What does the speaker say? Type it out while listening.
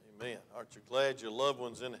Aren't you glad your loved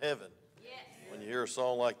one's in heaven? Yes. When you hear a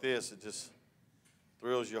song like this, it just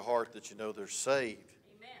thrills your heart that you know they're saved.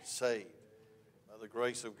 Amen. Saved by the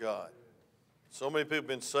grace of God. So many people have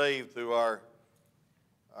been saved through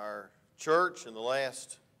our church in the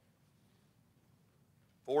last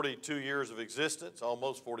 42 years of existence,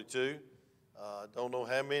 almost 42. I don't know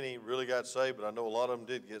how many really got saved, but I know a lot of them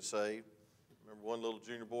did get saved. I remember one little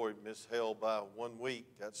junior boy misheld by 1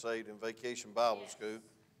 week, got saved in Vacation Bible School.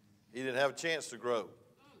 He didn't have a chance to grow.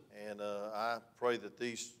 And I pray that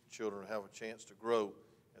these children have a chance to grow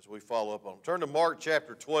as we follow up on them. Turn to Mark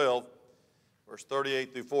chapter 12, verse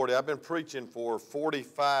 38 through 40. I've been preaching for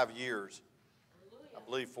 45 years. I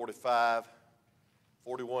believe 45,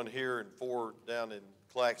 41 here and 4 down in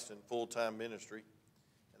Claxton, full-time ministry.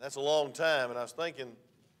 And that's a long time. And I was thinking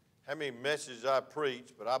how many messages I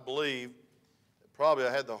preached, but I believe that probably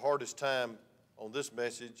I had the hardest time on this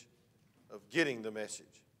message of getting the message.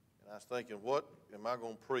 And I was thinking, what am I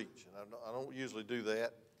going to preach? And I don't usually do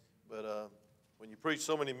that. But when you preach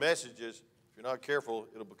so many messages, if you're not careful,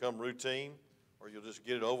 it'll become routine or you'll just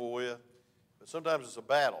get it over with. But sometimes it's a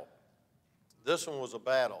battle. This one was a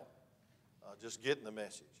battle, just getting the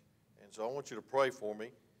message. And so I want you to pray for me.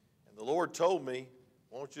 And the Lord told me,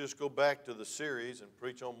 why don't you just go back to the series and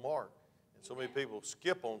preach on Mark? And so many people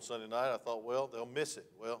skip on Sunday night. I thought, well, they'll miss it.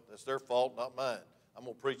 Well, that's their fault, not mine. I'm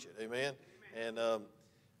going to preach it. Amen? And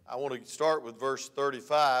I want to start with verse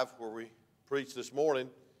 35 where we preached this morning.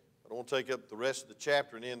 I don't want to take up the rest of the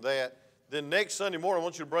chapter and end that. Then next Sunday morning, I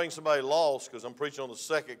want you to bring somebody lost because I'm preaching on the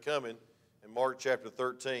second coming in Mark chapter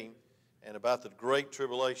 13 and about the great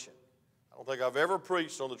tribulation. I don't think I've ever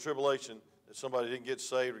preached on the tribulation that somebody didn't get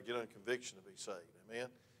saved or get on conviction to be saved. Amen?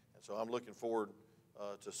 And so I'm looking forward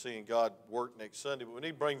to seeing God work next Sunday. But we need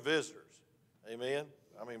to bring visitors. Amen?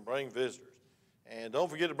 I mean, bring visitors. And don't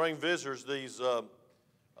forget to bring visitors these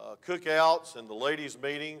cookouts and the ladies'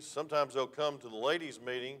 meetings. Sometimes they'll come to the ladies'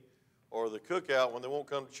 meeting or the cookout when they won't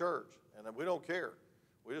come to church. And we don't care.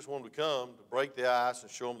 We just want them to come to break the ice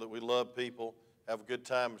and show them that we love people, have a good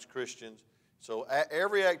time as Christians. So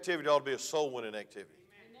every activity ought to be a soul-winning activity.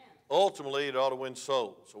 Amen. Ultimately, it ought to win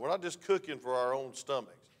souls. So we're not just cooking for our own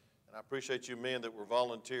stomachs. And I appreciate you men that were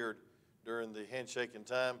volunteered during the handshaking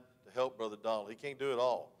time to help Brother Donald. He can't do it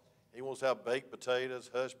all. He wants to have baked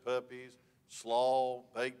potatoes, hush puppies, slaw,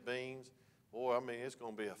 baked beans. Boy, I mean, it's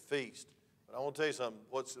going to be a feast. But I want to tell you something.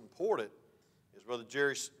 What's important is Brother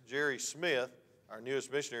Jerry Smith, our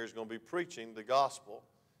newest missionary, is going to be preaching the gospel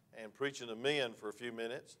and preaching to men for a few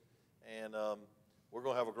minutes. And we're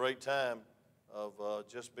going to have a great time of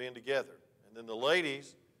just being together. And then the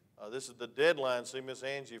ladies, this is the deadline. See, Miss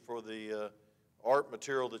Angie, for the art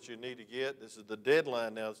material that you need to get. This is the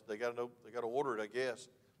deadline now. They got to order it, I guess,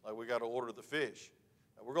 like we got to order the fish.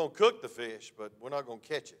 Now, we're going to cook the fish, but we're not going to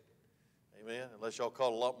catch it. Amen. Unless y'all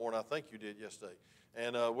caught a lot more than I think you did yesterday.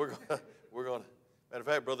 And we're going to. Matter of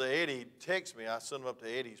fact, Brother Eddie texted me. I sent him up to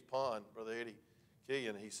Eddie's pond, Brother Eddie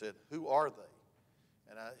Killian. He said, "Who are they?"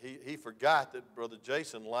 And he forgot that Brother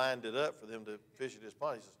Jason lined it up for them to fish at his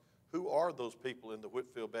pond. He says, "Who are those people in the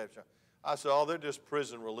Whitfield Baptist Church?" I said, "Oh, they're just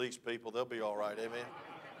prison release people. They'll be all right." Amen.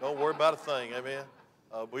 Don't worry about a thing. Amen.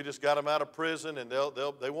 We just got them out of prison, and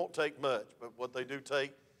they won't take much, but what they do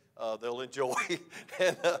take, they'll enjoy.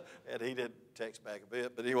 And he did text back a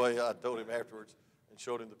bit, but anyway, I told him afterwards and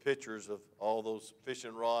showed him the pictures of all those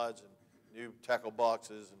fishing rods and new tackle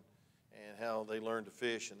boxes and how they learn to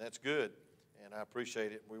fish, and that's good. And I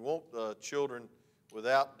appreciate it. We want children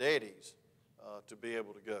without daddies to be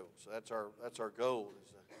able to go. So that's our goal, is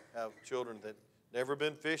to have children that never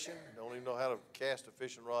been fishing, don't even know how to cast a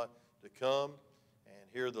fishing rod, to come and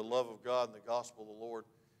hear the love of God and the gospel of the Lord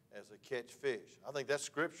as they catch fish. I think that's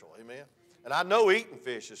scriptural, amen? And I know eating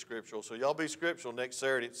fish is scriptural, so y'all be scriptural next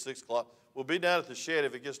Saturday at 6 o'clock. We'll be down at the shed.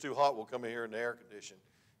 If it gets too hot, we'll come in here in the air condition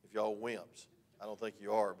if y'all wimps. I don't think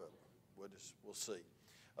you are, but we'll see.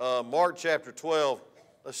 Mark chapter 12,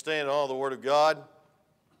 let's stand in all the Word of God.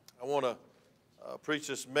 I want to preach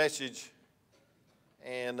this message,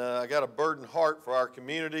 and I got a burdened heart for our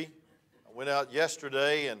community. I went out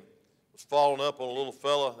yesterday and was following up on a little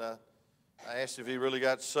fella, and I asked if he really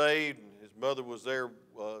got saved, and his mother was there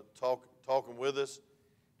talking with us.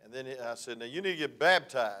 And then I said, "Now you need to get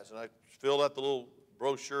baptized." And I filled out the little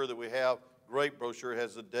brochure that we have, great brochure. It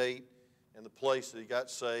has the date and the place that he got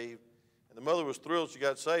saved. And the mother was thrilled she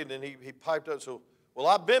got saved, and he piped up and said, "Well,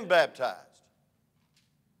 I've been baptized."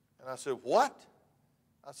 And I said, "What?"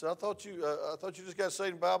 I said, I thought you just got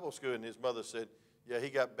saved in Bible school." And his mother said, "Yeah, he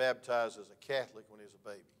got baptized as a Catholic when he was a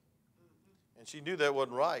baby." And she knew that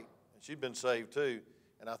wasn't right, and she'd been saved too.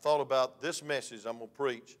 And I thought about this message I'm going to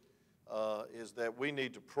preach is that we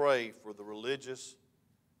need to pray for the religious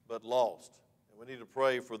but lost. And we need to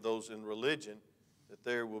pray for those in religion that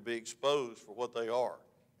they will be exposed for what they are.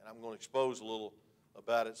 And I'm going to expose a little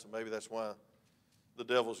about it, so maybe that's why the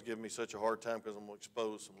devil's giving me such a hard time, because I'm going to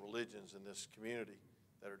expose some religions in this community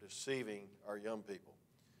that are deceiving our young people.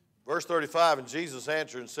 Verse 35, and Jesus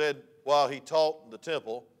answered and said, while he taught in the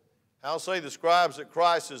temple, how say the scribes that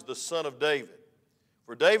Christ is the son of David?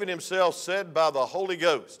 For David himself said by the Holy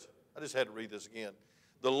Ghost, I just had to read this again,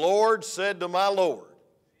 the Lord said to my Lord,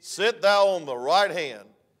 sit thou on the right hand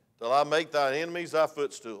till I make thine enemies thy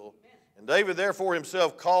footstool. And David therefore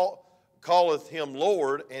himself calleth him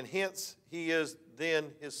Lord, and hence he is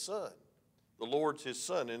then his son. The Lord's his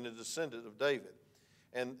son and the descendant of David.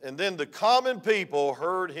 And then the common people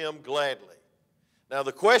heard him gladly. Now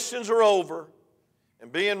the questions are over,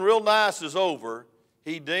 and being real nice is over.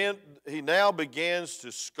 He now begins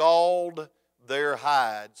to scald their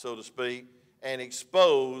hide, so to speak, and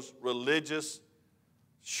expose religious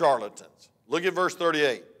charlatans. Look at verse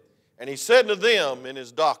 38. And he said to them in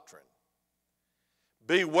his doctrine,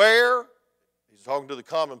 beware, he's talking to the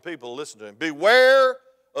common people, listen to him, beware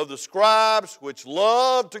of the scribes which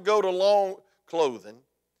love to go to long clothing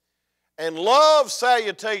and love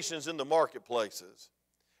salutations in the marketplaces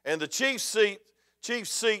and the chief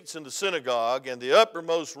seats in the synagogue and the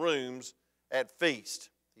uppermost rooms at feast.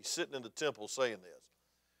 He's sitting in the temple saying this,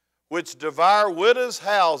 which devour widows'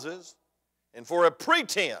 houses, and for a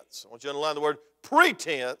pretense, I want you to underline the word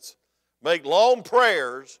pretense, make long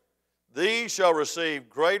prayers, these shall receive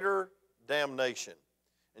greater damnation.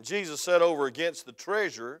 And Jesus sat over against the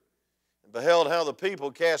treasurer and beheld how the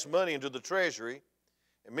people cast money into the treasury,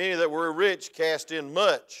 and many that were rich cast in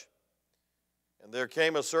much. And there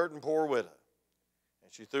came a certain poor widow,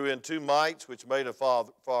 and she threw in 2 mites, which made a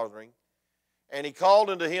farthing. And he called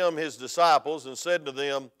unto him his disciples, and said to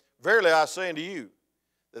them, verily I say unto you,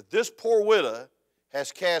 that this poor widow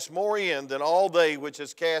has cast more in than all they which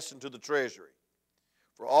has cast into the treasury.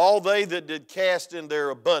 For all they that did cast in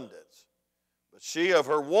their abundance, but she of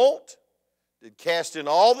her want did cast in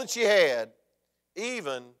all that she had,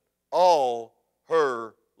 even all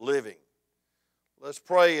her living. Let's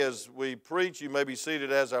pray as we preach. You may be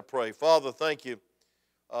seated as I pray. Father, thank you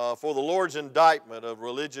for the Lord's indictment of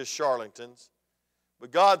religious charlatans.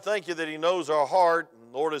 But God, thank you that he knows our heart.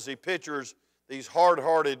 And Lord, as he pictures these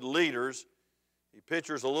hard-hearted leaders, he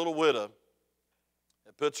pictures a little widow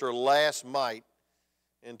that puts her last mite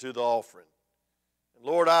into the offering. And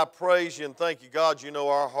Lord, I praise you and thank you, God, you know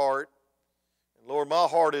our heart. And Lord, my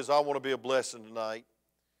heart is I want to be a blessing tonight.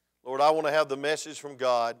 Lord, I want to have the message from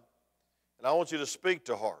God, and I want you to speak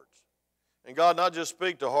to hearts. And God, not just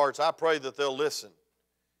speak to hearts, I pray that they'll listen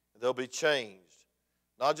and they'll be changed.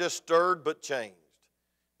 Not just stirred, but changed.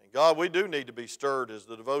 And God, we do need to be stirred, as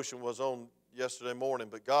the devotion was on yesterday morning,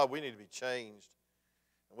 but God, we need to be changed.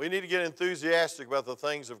 And we need to get enthusiastic about the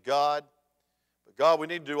things of God. But God, we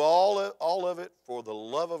need to do all of it for the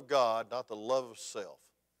love of God, not the love of self.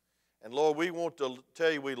 And Lord, we want to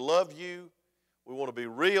tell you we love you. We want to be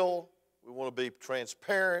real. We want to be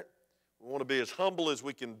transparent. We want to be as humble as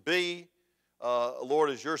we can be, Lord,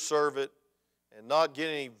 as your servant, and not get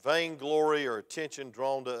any vainglory or attention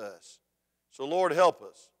drawn to us. So Lord, help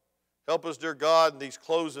us. Help us, dear God, in these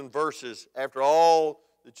closing verses, after all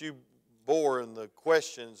that you bore in the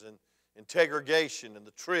questions and interrogation and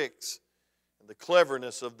the tricks and the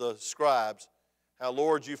cleverness of the scribes, how,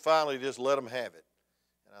 Lord, you finally just let them have it.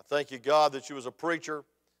 And I thank you, God, that you was a preacher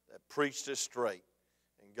that preached it straight.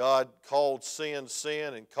 And God called sin,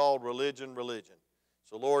 sin, and called religion, religion.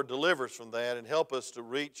 So, Lord, deliver us from that and help us to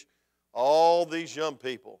reach all these young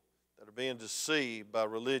people that are being deceived by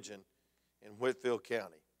religion in Whitfield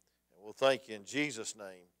County. We'll thank you in Jesus'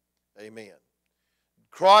 name. Amen.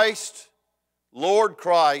 Christ, Lord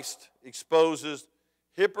Christ, exposes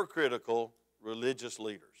hypocritical religious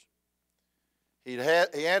leaders. He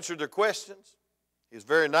answered their questions. He was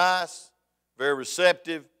very nice, very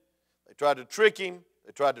receptive. They tried to trick him.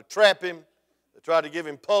 They tried to trap him. They tried to give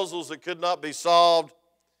him puzzles that could not be solved.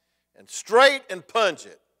 And straight and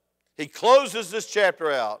pungent, he closes this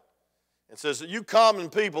chapter out and says that you common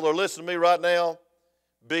people are listening to me right now,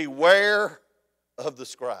 beware of the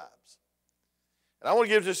scribes. And I want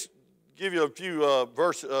to give you a few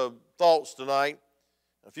thoughts tonight,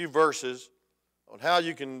 a few verses on how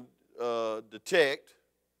you can detect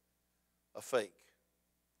a fake.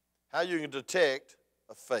 How you can detect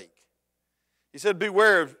a fake. He said,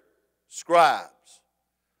 beware of scribes.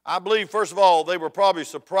 I believe, first of all, they were probably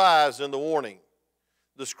surprised in the warning.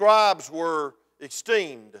 The scribes were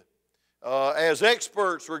esteemed as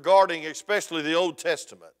experts regarding especially the Old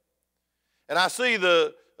Testament. And I see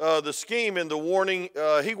the the scheme in the warning,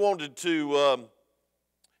 he wanted to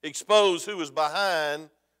expose who was behind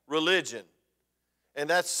religion, and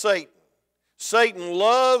that's Satan. Satan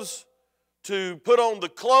loves to put on the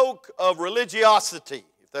cloak of religiosity,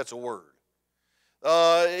 if that's a word.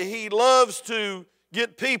 He loves to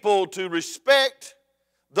get people to respect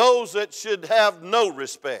those that should have no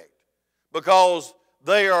respect because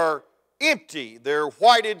they are empty, they're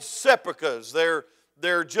whited sepulchres,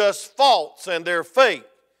 they're just false and they're fake.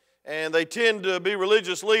 And they tend to be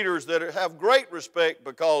religious leaders that have great respect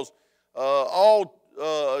because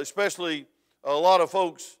especially a lot of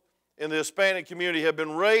folks in the Hispanic community have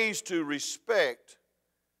been raised to respect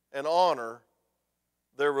and honor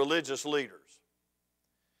their religious leaders.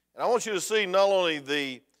 And I want you to see not only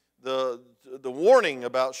the warning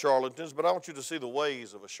about charlatans, but I want you to see the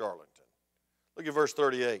ways of a charlatan. Look at verse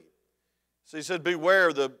 38. So he said,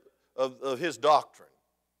 beware of his doctrine.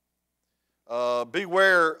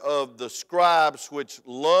 Beware of the scribes which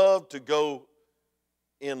love to go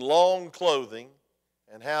in long clothing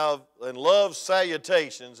and love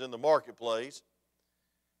salutations in the marketplace,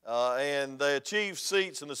 and they achieve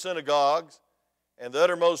seats in the synagogues and the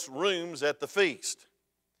uttermost rooms at the feast.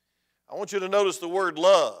 I want you to notice the word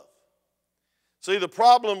love. See, the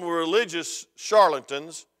problem with religious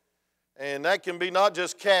charlatans, and that can be not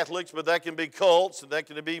just Catholics, but that can be cults, and that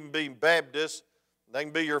can even be Baptists, that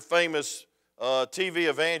can be your famous TV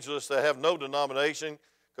evangelists that have no denomination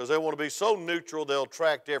because they want to be so neutral they'll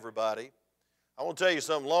attract everybody. I want to tell you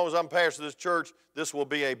something. As long as I'm pastor of this church, this will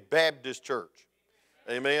be a Baptist church.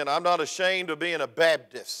 Amen. I'm not ashamed of being a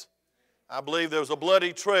Baptist. I believe there's a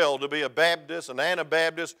bloody trail to be a Baptist, an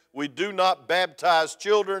Anabaptist. We do not baptize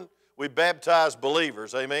children. We baptize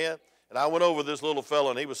believers. Amen. And I went over this little fellow,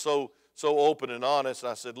 and he was so open and honest.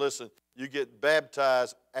 And I said, listen, you get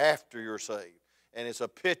baptized after you're saved. And it's a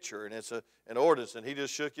picture, and it's an ordinance. And he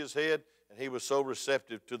just shook his head, and he was so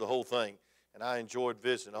receptive to the whole thing. And I enjoyed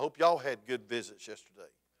visiting. I hope y'all had good visits yesterday.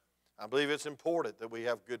 I believe it's important that we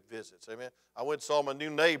have good visits. Amen. I went and saw my new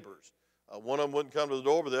neighbors. One of them wouldn't come to the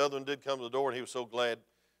door, but the other one did come to the door, and he was so glad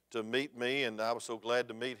to meet me, and I was so glad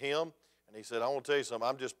to meet him. And he said, I want to tell you something.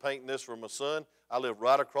 I'm just painting this for my son. I live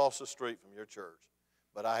right across the street from your church.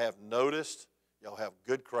 But I have noticed y'all have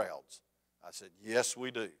good crowds. I said, yes,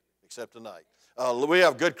 we do, except tonight. We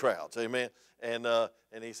have good crowds, amen. And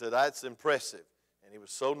he said, that's impressive. And he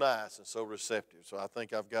was so nice and so receptive. So I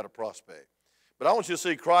think I've got a prospect. But I want you to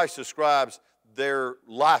see Christ describes their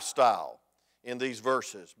lifestyle in these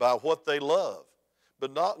verses by what they love.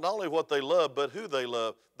 But not only what they love, but who they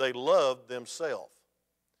love. They love themselves.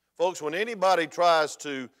 Folks, when anybody tries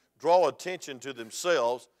to draw attention to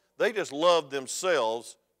themselves, they just love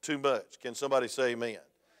themselves too much. Can somebody say amen?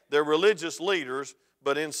 They're religious leaders,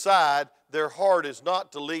 but inside their heart is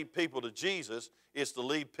not to lead people to Jesus, it's to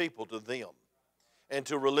lead people to them and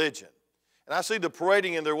to religion. And I see the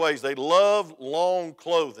parading in their ways. They love long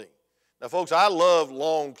clothing. Now, folks, I love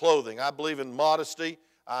long clothing. I believe in modesty.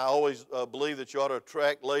 I always believe that you ought to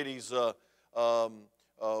attract ladies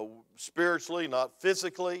spiritually, not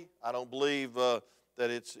physically. I don't believe that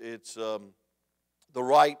it's the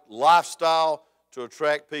right lifestyle to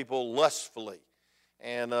attract people lustfully.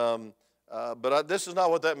 And but this is not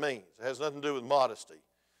what that means. It has nothing to do with modesty.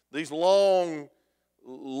 These long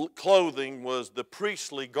clothing was the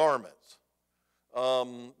priestly garments.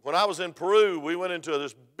 When I was in Peru, we went into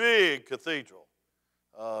this big cathedral.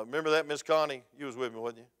 Remember that, Miss Connie? You was with me,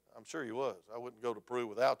 wasn't you? I'm sure you was. I wouldn't go to Peru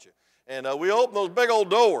without you. And we opened those big old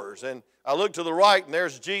doors, and I looked to the right, and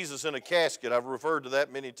there's Jesus in a casket. I've referred to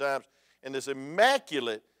that many times. And this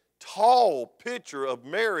immaculate, tall picture of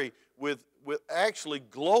Mary with actually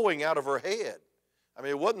glowing out of her head. I mean,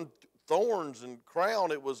 it wasn't thorns and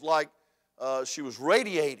crown. It was like she was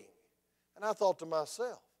radiating. And I thought to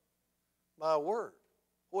myself, my word,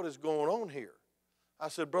 what is going on here? I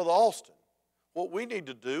said, Brother Austin, what we need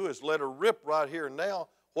to do is let her rip right here and now.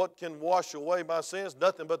 What can wash away my sins?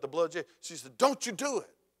 Nothing but the blood of Jesus. She said, don't you do it.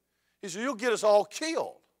 He said, you'll get us all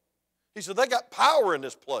killed. He said, they got power in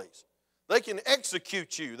this place. They can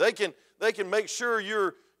execute you. They can make sure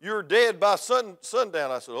you're dead by sundown.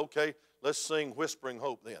 I said, okay, let's sing Whispering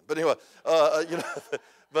Hope then. But anyway,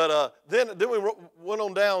 then we went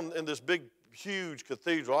on down in this big, huge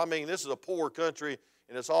cathedral. I mean, this is a poor country,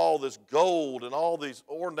 and it's all this gold and all these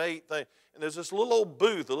ornate things. And there's this little old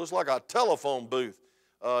booth. It looks like a telephone booth.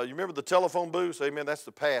 You remember the telephone booths? Amen. That's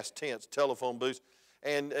the past tense, telephone booths.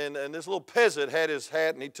 And this little peasant had his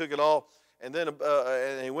hat, and he took it off. And then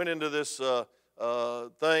and he went into this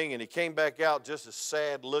thing, and he came back out just as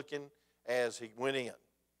sad looking as he went in.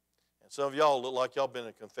 And some of y'all look like y'all been in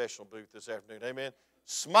a confessional booth this afternoon. Amen.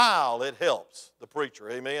 smile, it helps the preacher,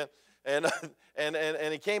 amen? And,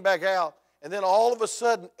 and he came back out, and then all of a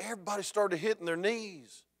sudden, everybody started hitting their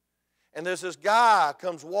knees. And there's this guy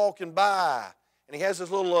comes walking by, and he has this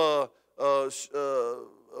little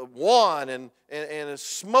wand and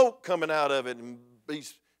smoke coming out of it, and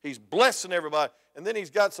he's blessing everybody. And then he's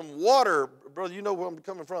got some water. Brother, you know where I'm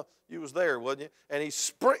coming from. You was there, wasn't you? And he's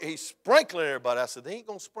sprinkling everybody. I said, they ain't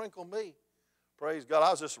going to sprinkle me. Praise God.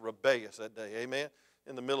 I was just rebellious that day, amen,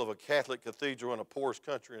 in the middle of a Catholic cathedral in a poorest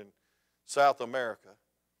country in South America.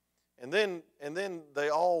 And then they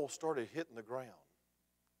all started hitting the ground.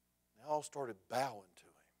 They all started bowing to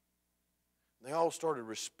him. They all started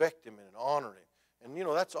respecting him and honoring him. And, you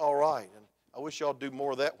know, that's all right. And I wish y'all do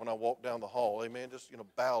more of that when I walk down the hall. Amen. Just, you know,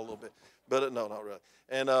 bow a little bit. But no, not really.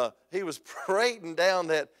 And he was parading down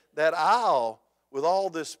that aisle with all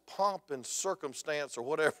this pomp and circumstance or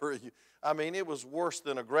whatever. I mean, it was worse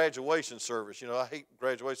than a graduation service. You know, I hate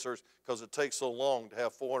graduation service because it takes so long to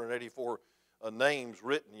have 484 names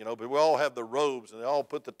written, you know. But we all have the robes and they all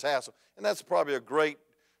put the tassel. And that's probably a great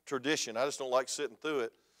tradition. I just don't like sitting through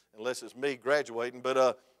it unless it's me graduating.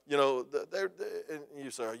 But, you know, and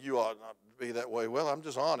you say, you ought not be that way. Well, I'm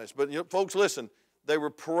just honest. But, you know, folks, listen, they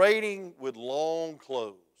were parading with long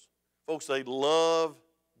clothes. Folks, they love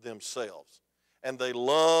themselves, and they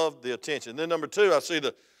love the attention. Then number two, I see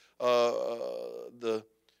the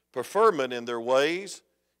preferment in their ways.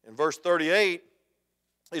 In verse 38,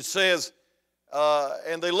 it says,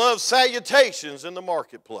 and they love salutations in the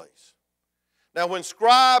marketplace. Now, when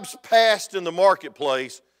scribes passed in the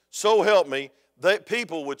marketplace, so help me,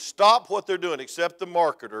 people would stop what they're doing, except the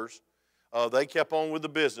marketers. They kept on with the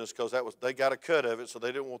business because they got a cut of it, so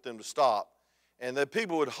they didn't want them to stop. And the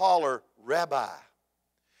people would holler, Rabbi.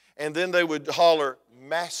 And then they would holler,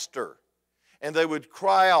 Master. And they would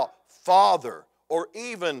cry out, Father, or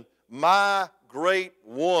even my great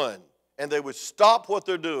one. And they would stop what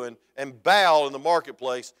they're doing and bow in the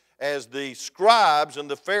marketplace as the scribes and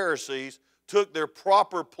the Pharisees took their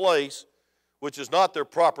proper place, which is not their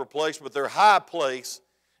proper place, but their high place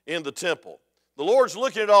in the temple. The Lord's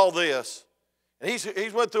looking at all this, and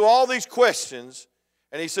he's went through all these questions,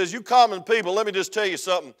 and he says, you common people, let me just tell you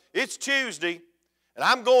something. It's Tuesday, and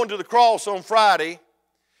I'm going to the cross on Friday,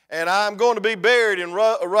 and I'm going to be buried and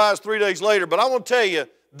rise 3 days later. But I want to tell you,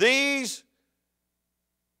 these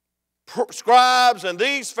scribes and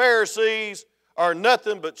these Pharisees are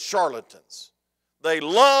nothing but charlatans. They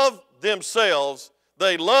love themselves,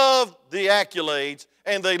 they love the accolades,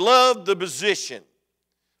 and they love the position.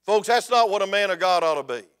 Folks, that's not what a man of God ought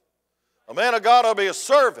to be. A man of God ought to be a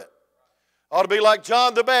servant. Ought to be like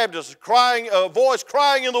John the Baptist, a voice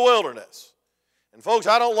crying in the wilderness. And folks,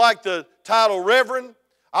 I don't like the title reverend.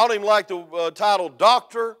 I don't even like the title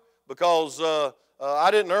doctor because I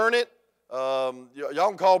didn't earn it. Y'all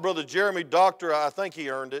can call Brother Jeremy doctor. I think he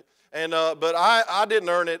earned it. And but I didn't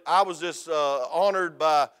earn it. I was just honored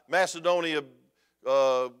by Macedonia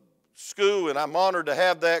School, and I'm honored to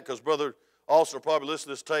have that because Brother Austin will probably listen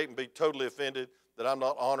to this tape and be totally offended that I'm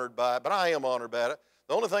not honored by it. But I am honored by it.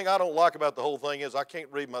 The only thing I don't like about the whole thing is I can't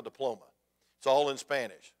read my diploma. It's all in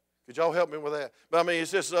Spanish. Could y'all help me with that? But I mean,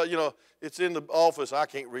 it's just, you know, it's in the office. I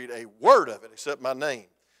can't read a word of it except my name.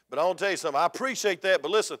 But I want to tell you something. I appreciate that.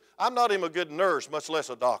 But listen, I'm not even a good nurse, much less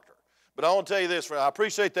a doctor. But I want to tell you this, friend. I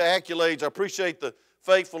appreciate the accolades. I appreciate the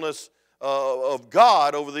faithfulness of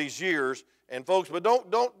God over these years. And folks, but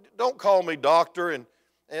don't call me doctor. And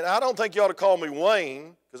I don't think you ought to call me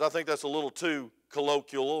Wayne because I think that's a little too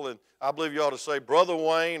colloquial. And I believe you ought to say Brother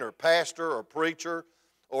Wayne or pastor or preacher.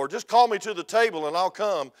 Or just call me to the table and I'll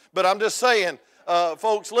come. But I'm just saying,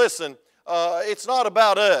 folks, listen, it's not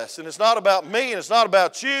about us, and it's not about me, and it's not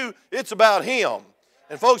about you. It's about Him.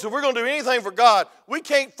 And folks, if we're going to do anything for God, we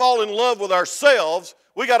can't fall in love with ourselves.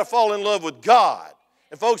 We got to fall in love with God.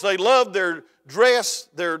 And folks, they love their dress,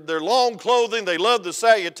 their long clothing. They love the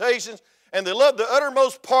salutations, and they love the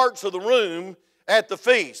uttermost parts of the room at the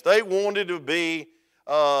feast. They wanted to be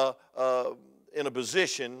in a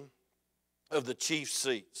position of the chief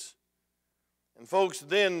seats. And folks,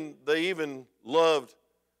 then they even loved,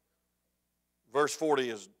 verse 40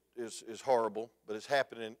 is horrible, but it's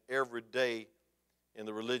happening every day in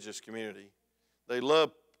the religious community. They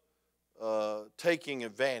love taking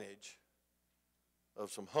advantage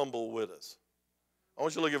of some humble widows. I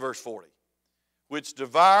want you to look at verse 40. Which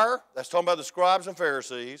devour, that's talking about the scribes and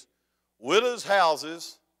Pharisees, widows'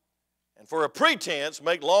 houses, and for a pretense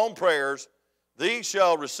make long prayers, these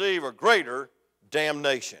shall receive a greater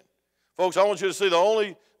damnation. Folks, I want you to see, not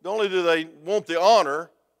only do they want the honor,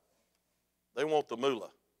 they want the moolah.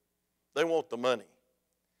 They want the money.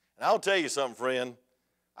 And I'll tell you something, friend.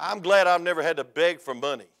 I'm glad I've never had to beg for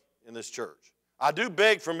money in this church. I do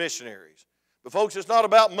beg for missionaries. But folks, it's not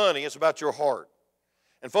about money, it's about your heart.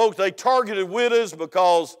 And folks, they targeted widows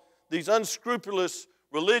because these unscrupulous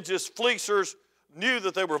religious fleecers knew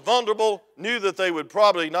that they were vulnerable, knew that they would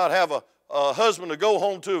probably not have a husband to go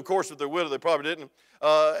home to. Of course, if they're widow, they probably didn't.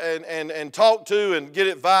 And talk to and get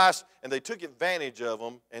advice, and they took advantage of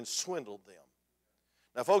them and swindled them.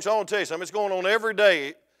 Now, folks, I want to tell you something. It's going on every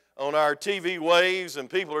day on our TV waves, and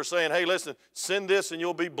people are saying, hey, listen, send this and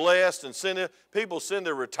you'll be blessed, and send it. People send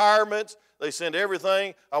their retirements. They send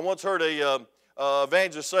everything. I once heard a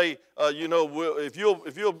evangelist say, if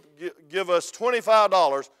you'll give us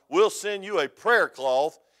 $25, we'll send you a prayer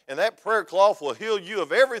cloth, and that prayer cloth will heal you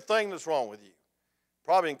of everything that's wrong with you,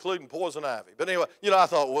 probably including poison ivy. But anyway, I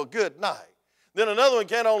thought, well, good night. Then another one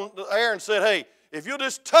came on the air and said, hey, if you'll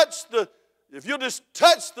just touch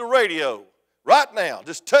the radio right now,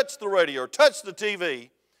 just touch the radio or touch the TV,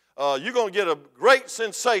 you're going to get a great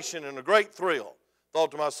sensation and a great thrill.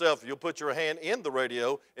 Thought to myself, if you'll put your hand in the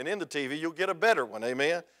radio and in the TV, you'll get a better one,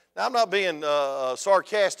 amen? Now, I'm not being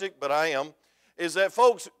sarcastic, but I am. Is that,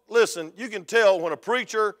 folks, listen, you can tell when a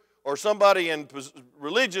preacher or somebody in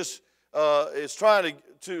religious is trying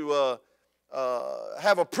to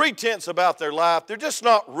have a pretense about their life. They're just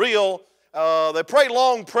not real. They pray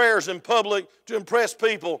long prayers in public to impress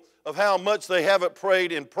people of how much they haven't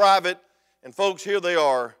prayed in private. And folks, here they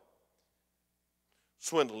are,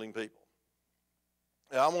 swindling people.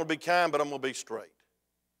 Now, I'm going to be kind, but I'm going to be straight.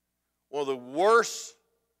 One of the worst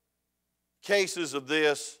cases of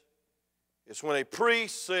this is when a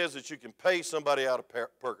priest says that you can pay somebody out of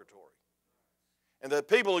purgatory. And that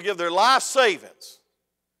people will give their life savings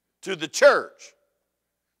to the church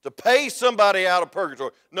to pay somebody out of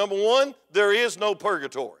purgatory. Number one, there is no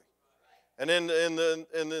purgatory. And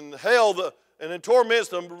in hell, and in torments,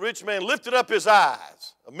 the rich man lifted up his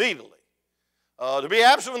eyes immediately. To be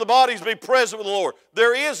absent from the body is to be present with the Lord.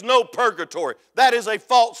 There is no purgatory. That is a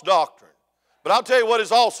false doctrine. But I'll tell you what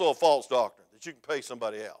is also a false doctrine, that you can pay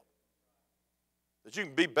somebody out. That you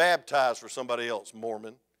can be baptized for somebody else,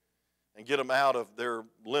 Mormon, and get them out of their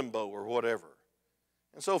limbo or whatever.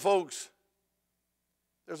 And so, folks,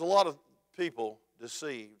 there's a lot of people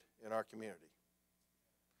deceived in our community.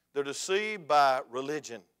 They're deceived by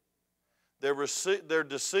religion. They're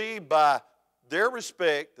deceived by their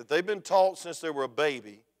respect that they've been taught since they were a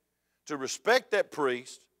baby to respect that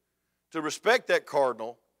priest, to respect that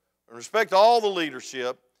cardinal, and respect all the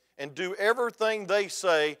leadership, and do everything they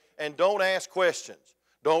say and don't ask questions.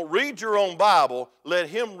 Don't read your own Bible. Let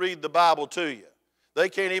him read the Bible to you. They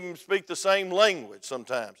can't even speak the same language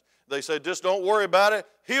sometimes. They say, just don't worry about it.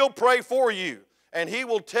 He'll pray for you, and he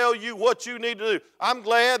will tell you what you need to do. I'm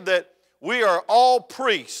glad that we are all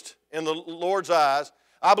priests in the Lord's eyes.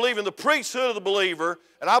 I believe in the priesthood of the believer,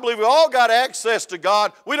 and I believe we all got access to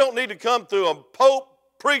God. We don't need to come through a pope,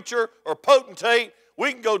 preacher, or potentate.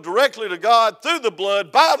 We can go directly to God through the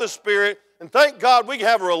blood, by the Spirit, and thank God we can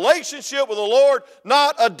have a relationship with the Lord,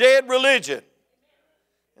 not a dead religion.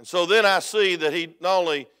 And so then I see that he not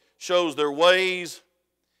only shows their ways,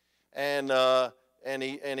 and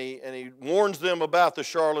he warns them about the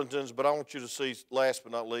charlatans, but I want you to see, last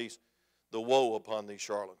but not least, the woe upon these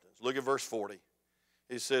charlatans. Look at verse 40.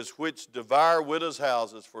 He says, which devour widows'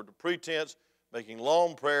 houses for the pretense, making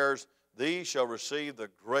long prayers, these shall receive the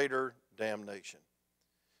greater damnation.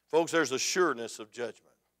 Folks, there's a sureness of judgment.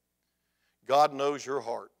 God knows your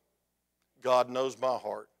heart. God knows my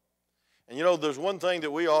heart. And you know, there's one thing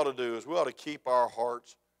that we ought to do is we ought to keep our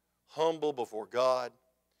hearts humble before God.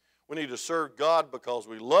 We need to serve God because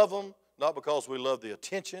we love Him, not because we love the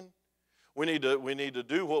attention. We need to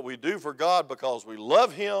do what we do for God because we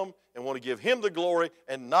love Him and want to give Him the glory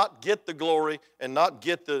and not get the glory and not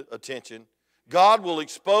get the attention. God will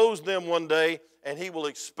expose them one day and He will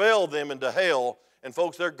expel them into hell. And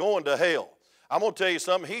folks, they're going to hell. I'm going to tell you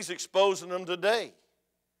something. He's exposing them today.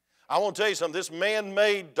 I want to tell you something. This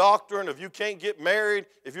man-made doctrine of you can't get married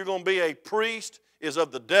if you're going to be a priest is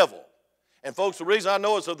of the devil. And folks, the reason I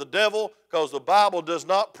know it's of the devil because the Bible does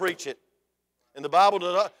not preach it. And the Bible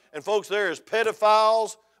does not. And folks, there is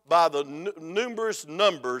pedophiles by the numerous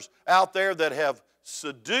numbers out there that have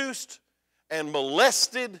seduced and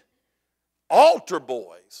molested altar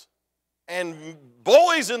boys and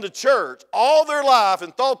boys in the church all their life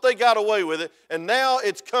and thought they got away with it. And now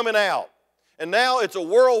it's coming out. And now it's a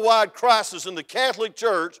worldwide crisis in the Catholic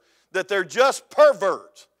Church that they're just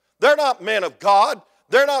perverts. They're not men of God.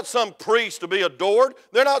 They're not some priest to be adored.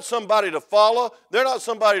 They're not somebody to follow. They're not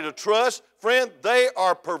somebody to trust. Friend, they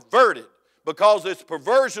are perverted because it's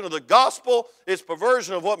perversion of the gospel. It's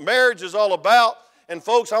perversion of what marriage is all about. And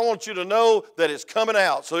folks, I want you to know that it's coming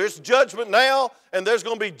out. So there's judgment now, and there's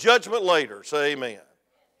going to be judgment later. Say amen.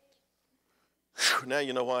 Whew, now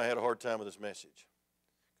you know why I had a hard time with this message.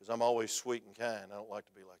 Because I'm always sweet and kind. I don't like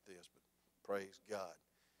to be like this, but praise God.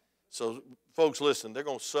 So, folks, listen, they're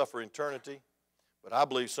going to suffer eternity. But I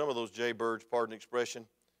believe some of those jaybirds, pardon the expression,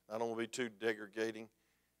 I don't want to be too degrading,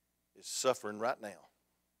 is suffering right now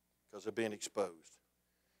because they're being exposed.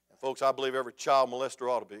 And, folks, I believe every child molester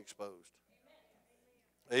ought to be exposed.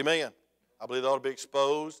 Amen. I believe they ought to be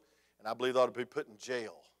exposed, and I believe they ought to be put in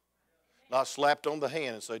jail. Not slapped on the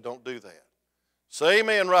hand and say, don't do that. Say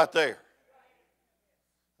amen right there.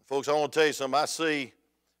 And folks, I want to tell you something. I see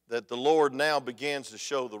that the Lord now begins to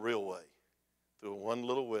show the real way through one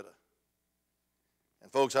little widow. And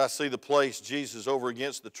folks, I see the place, Jesus over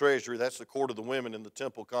against the treasury. That's the court of the women in the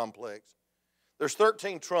temple complex. There's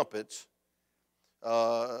 13 trumpets,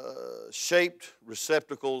 shaped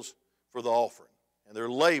receptacles for the offering. And they're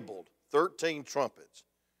labeled 13 trumpets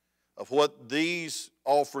of what these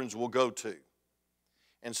offerings will go to.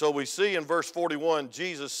 And so we see in verse 41,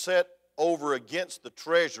 Jesus sat over against the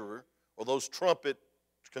treasurer, or those trumpet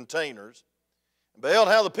containers, and beheld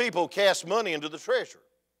how the people cast money into the treasury.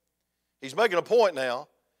 He's making a point now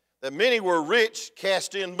that many were rich,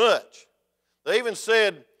 cast in much. They even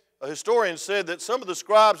said, a historian said that some of the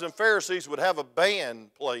scribes and Pharisees would have a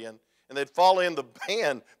band playing, and they'd follow in the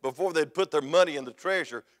band before they'd put their money in the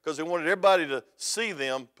treasure because they wanted everybody to see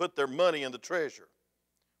them put their money in the treasure.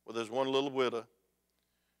 Well, there's one little widow.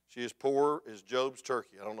 She is poor as Job's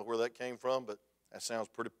turkey. I don't know where that came from, but that sounds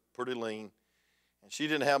pretty lean. And she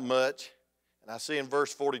didn't have much. And I see in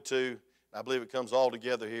verse 42, and I believe it comes all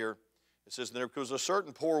together here, it says, there was a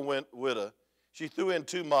certain poor widow. She threw in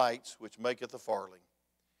 2 mites, which maketh a farthing.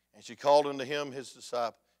 And she called unto him his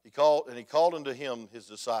disciples. He called unto him his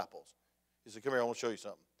disciples. He said, come here, I want to show you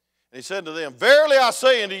something. And he said to them, verily I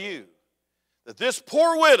say unto you, that this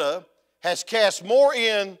poor widow has cast more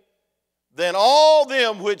in than all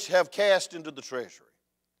them which have cast into the treasury.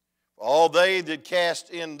 For all they did cast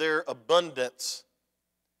in their abundance,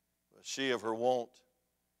 but she of her want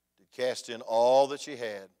did cast in all that she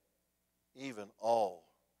had, even all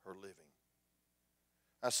her living.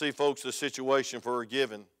 I see, folks, the situation for her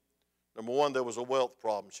giving. Number one, there was a wealth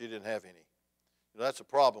problem. She didn't have any. You know, that's a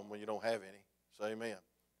problem when you don't have any. Say amen.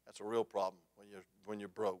 That's a real problem when you're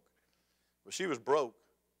broke. But she was broke,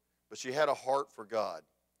 but she had a heart for God.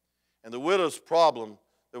 And the widow's problem,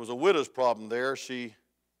 there was a widow's problem there. She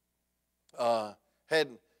had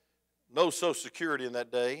no Social Security in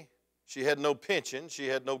that day. She had no pension. She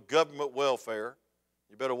had no government welfare.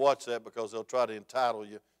 You better watch that because they'll try to entitle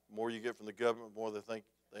you. The more you get from the government, the more they think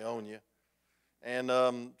they own you.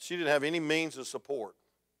 And she didn't have any means of support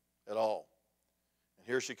at all. And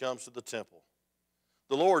here she comes to the temple.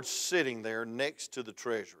 The Lord's sitting there next to the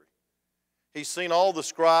treasury. He's seen all the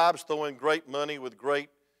scribes throwing great money with great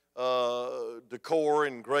decor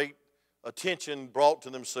and great attention brought to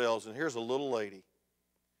themselves. And here's a little lady.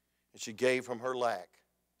 And she gave from her lack.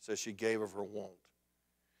 It says she gave of her want.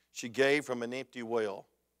 She gave from an empty well.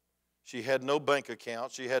 She had no bank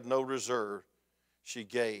account. She had no reserve. She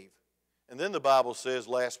gave. And then the Bible says,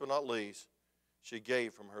 last but not least, she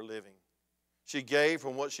gave from her living. She gave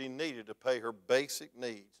from what she needed to pay her basic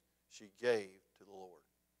needs. She gave to the Lord.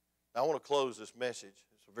 Now, I want to close this message.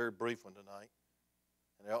 It's a very brief one tonight.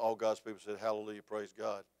 And all God's people said, hallelujah, praise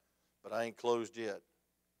God. But I ain't closed yet.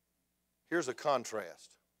 Here's a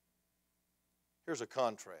contrast. Here's a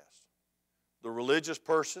contrast. The religious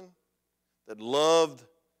person that loved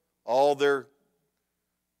all their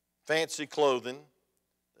fancy clothing,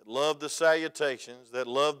 that loved the salutations, that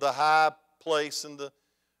loved the high place in the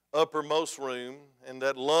uppermost room, and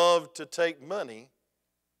that loved to take money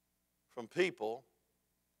from people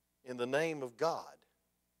in the name of God.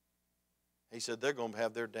 He said they're going to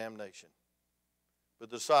have their damnation. But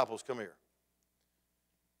the disciples, come here.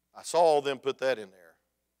 I saw all them put that in there.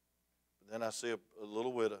 But then I see a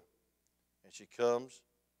little widow. And she comes,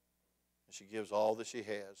 and she gives all that she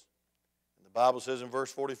has. And the Bible says in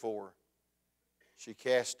verse 44, she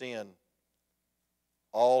cast in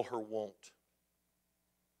all her want,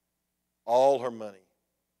 all her money,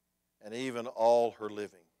 and even all her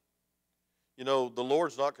living. You know, the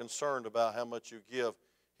Lord's not concerned about how much you give.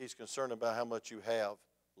 He's concerned about how much you have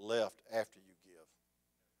left after you give.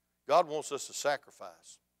 God wants us to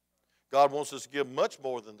sacrifice. God wants us to give much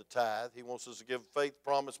more than the tithe. He wants us to give faith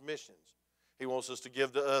promise missions. He wants us to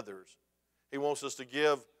give to others. He wants us to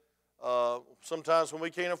give sometimes when we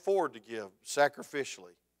can't afford to give,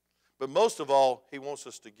 sacrificially. But most of all, He wants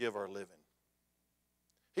us to give our living.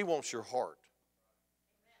 He wants your heart.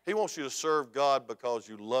 He wants you to serve God because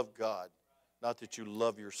you love God. not that you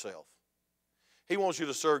love yourself. He wants you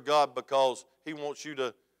to serve God because He wants you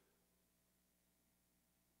to,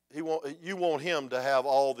 you want Him to have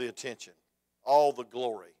all the attention, all the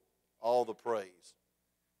glory, all the praise,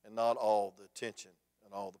 and not all the attention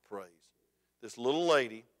and all the praise. This little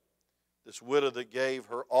lady, this widow that gave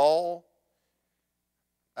her all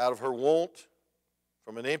out of her want,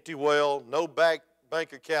 from an empty well, no bank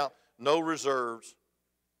account, no reserves,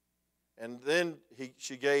 and then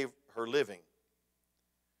she gave her living.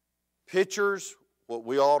 Pictures what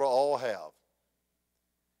we ought to all have,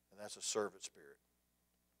 and that's a servant spirit.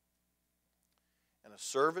 And a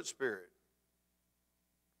servant spirit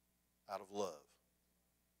out of love.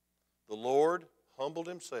 The Lord humbled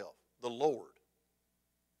Himself. The Lord.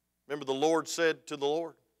 Remember, the Lord said to the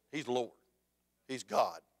Lord, He's Lord. He's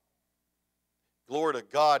God. Glory to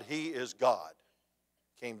God, He is God.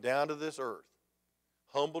 Came down to this earth,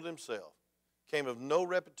 humbled Himself, came of no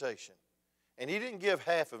reputation, and He didn't give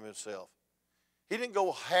half of Himself. He didn't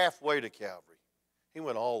go halfway to Calvary. He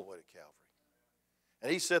went all the way to Calvary.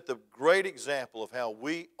 And He set the great example of how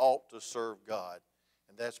we ought to serve God,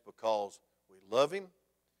 and that's because we love Him,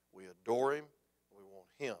 we adore Him, and we want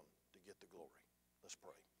Him to get the glory. Let's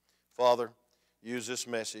pray. Father, use this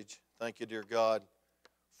message. Thank you, dear God,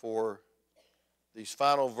 for these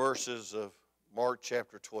final verses of Mark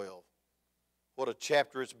chapter 12. What a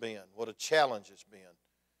chapter it's been. What a challenge it's been.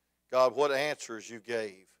 God, what answers you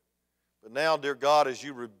gave. But now, dear God, as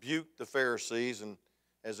you rebuked the Pharisees and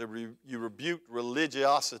as you rebuked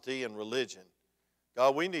religiosity and religion,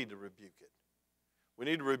 God, we need to rebuke it. We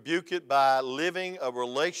need to rebuke it by living a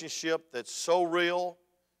relationship that's so real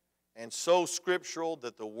and so scriptural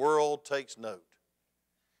that the world takes note.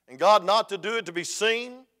 And God, not to do it to be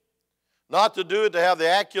seen, not to do it to have the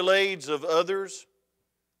accolades of others,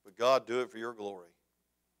 but God, do it for your glory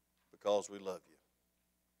because we love you.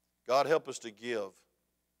 God, help us to give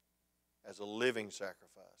as a living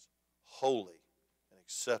sacrifice, holy and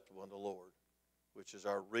acceptable unto the Lord, which is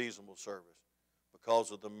our reasonable service.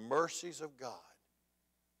 Because of the mercies of God,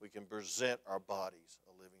 we can present our bodies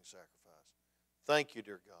a living sacrifice. Thank you,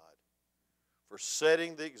 dear God, for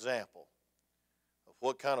setting the example of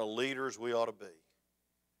what kind of leaders we ought to be.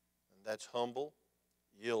 And that's humble,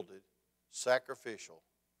 yielded, sacrificial,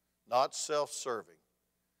 not self-serving,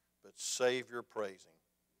 but Savior-praising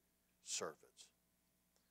servant.